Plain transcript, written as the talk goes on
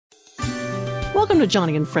Welcome to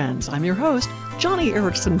Joni and Friends. I'm your host, Joni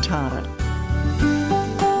Eareckson Tada.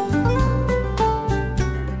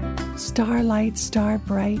 Starlight, star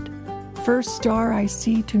bright, first star I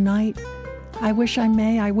see tonight. I wish I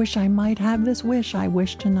may, I wish I might have this wish I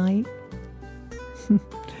wish tonight.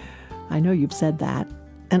 I know you've said that,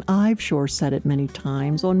 and I've sure said it many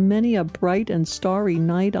times. On many a bright and starry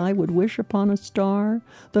night, I would wish upon a star,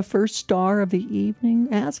 the first star of the evening,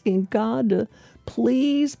 asking God to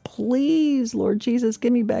please, please, Lord Jesus,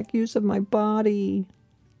 give me back use of my body.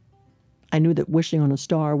 I knew that wishing on a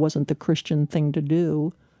star wasn't the Christian thing to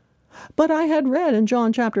do. But I had read in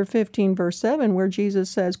John chapter 15, verse 7, where Jesus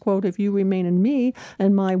says, quote, "If you remain in me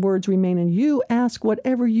and my words remain in you, ask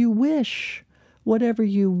whatever you wish,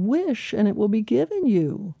 and it will be given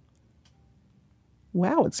you."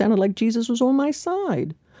 Wow, it sounded like Jesus was on my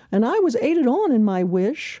side. And I was aided on in my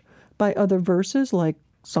wish by other verses like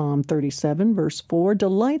Psalm 37, verse 4,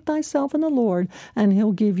 "Delight thyself in the Lord, and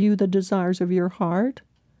he'll give you the desires of your heart."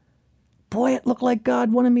 Boy, it looked like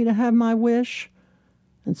God wanted me to have my wish.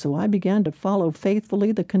 And so I began to follow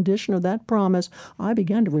faithfully the condition of that promise. I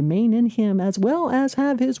began to remain in him as well as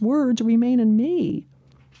have his words remain in me.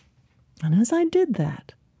 And as I did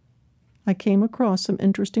that, I came across some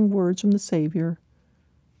interesting words from the Savior.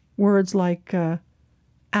 Words like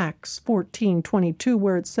Acts 14:22,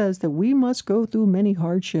 where it says that we must go through many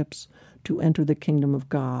hardships to enter the kingdom of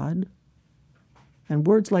God. And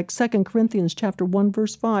words like 2 Corinthians chapter 1,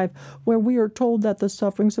 verse 5, where we are told that the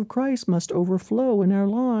sufferings of Christ must overflow in our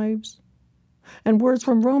lives. And words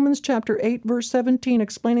from Romans chapter 8, verse 17,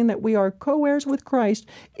 explaining that we are co-heirs with Christ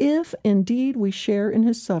if indeed we share in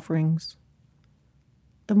his sufferings.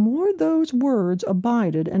 The more those words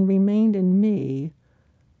abided and remained in me,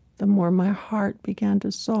 the more my heart began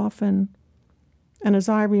to soften. And as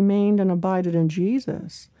I remained and abided in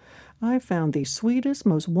Jesus, I found the sweetest,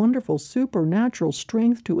 most wonderful supernatural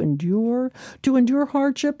strength to endure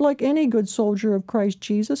hardship like any good soldier of Christ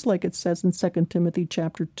Jesus, like it says in 2 Timothy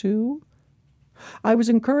chapter 2. I was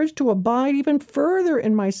encouraged to abide even further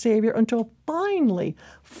in my Savior until finally,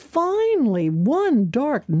 one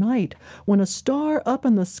dark night, when a star up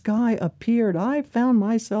in the sky appeared, I found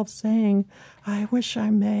myself saying, "I wish I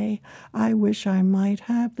may, I wish I might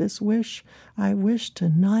have this wish I wish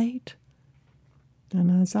tonight." And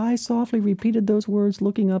as I softly repeated those words,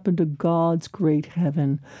 looking up into God's great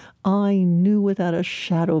heaven, I knew without a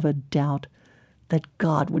shadow of a doubt that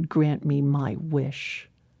God would grant me my wish.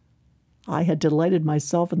 I had delighted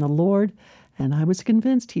myself in the Lord, and I was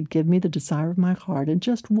convinced he'd give me the desire of my heart. And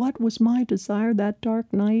just what was my desire that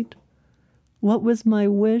dark night? What was my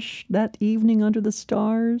wish that evening under the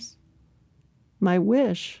stars? My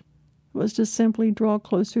wish was to simply draw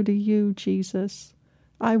closer to you, Jesus.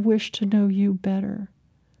 I wish to know you better.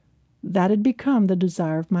 That had become the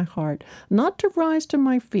desire of my heart, not to rise to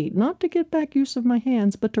my feet, not to get back use of my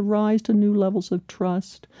hands, but to rise to new levels of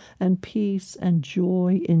trust and peace and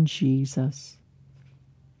joy in Jesus.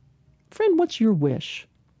 Friend, what's your wish?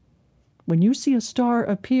 When you see a star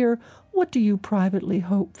appear, what do you privately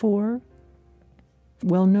hope for?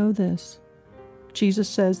 Well, know this. Jesus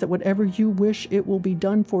says that whatever you wish, it will be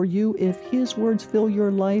done for you if his words fill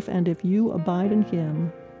your life and if you abide in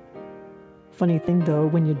him. Funny thing, though,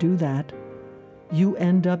 when you do that, you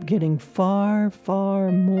end up getting far,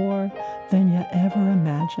 far more than you ever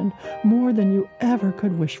imagined, more than you ever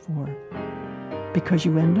could wish for, because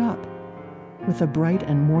you end up with the bright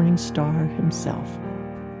and morning star himself.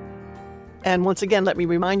 And once again, let me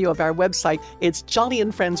remind you of our website. It's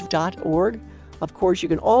jollyandfriends.org. Of course, you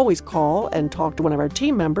can always call and talk to one of our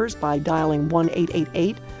team members by dialing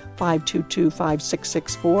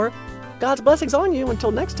 1-888-522-5664. God's blessings on you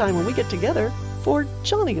until next time when we get together for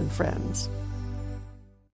Joni and Friends.